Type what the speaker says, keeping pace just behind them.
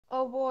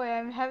Oh boy,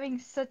 I'm having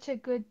such a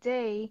good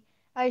day.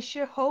 I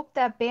sure hope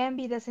that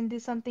Bambi doesn't do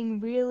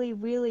something really,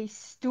 really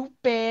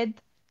stupid.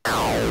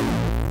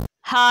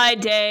 Hi,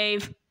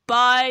 Dave.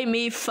 Buy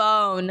me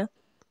phone.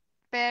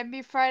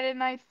 Bambi, Friday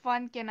Night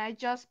Funkin', I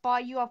just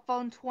bought you a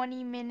phone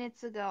 20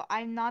 minutes ago.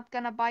 I'm not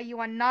gonna buy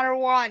you another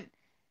one.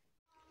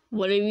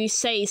 Whatever you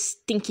say,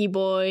 stinky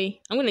boy.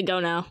 I'm gonna go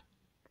now.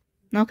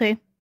 Okay.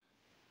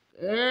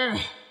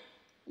 Ugh.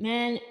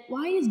 Man,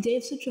 why is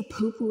Dave such a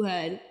poo-poo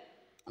head?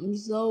 I'm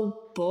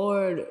so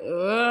bored.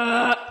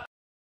 Ugh.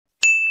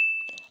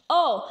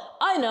 Oh,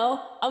 I know.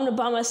 I'm gonna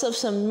buy myself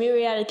some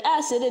muriatic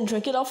acid and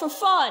drink it all for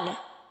fun.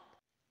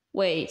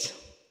 Wait.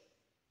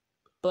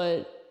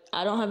 But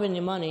I don't have any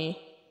money.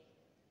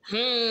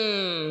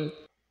 I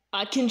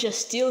can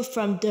just steal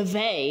from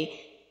Dave.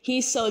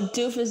 He's so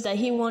doofus that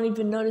he won't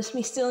even notice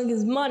me stealing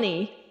his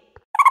money.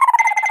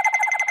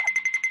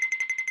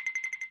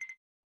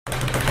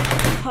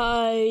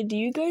 Hi, do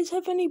you guys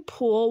have any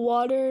pool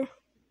water?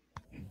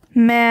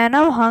 Man,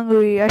 I'm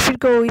hungry. I should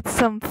go eat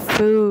some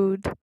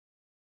food.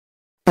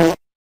 Roro,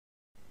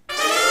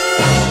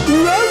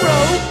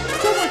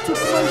 someone took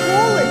my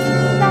wallet.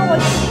 Now I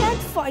can't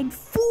find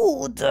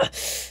food.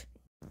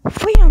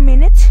 Wait a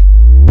minute.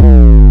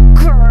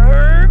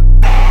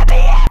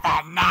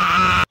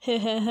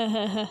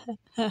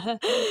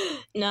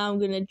 Now I'm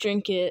gonna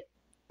drink it.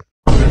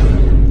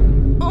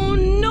 Oh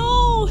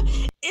no!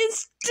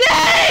 It's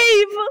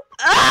Dave!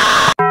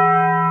 Ah!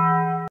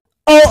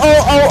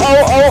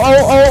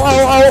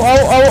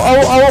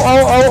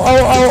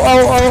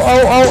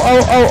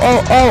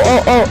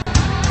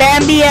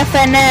 Bambi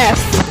FNF,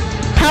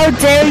 how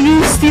dare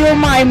you steal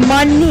my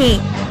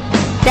money?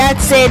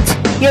 That's it.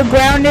 You're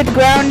grounded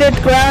for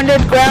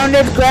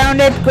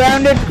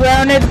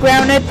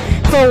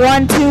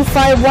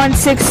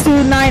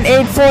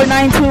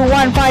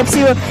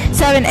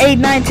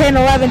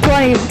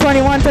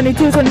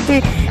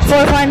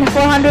 12516298492150789101120212223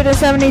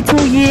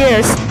 472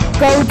 years.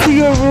 Go to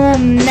your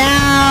room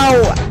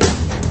now.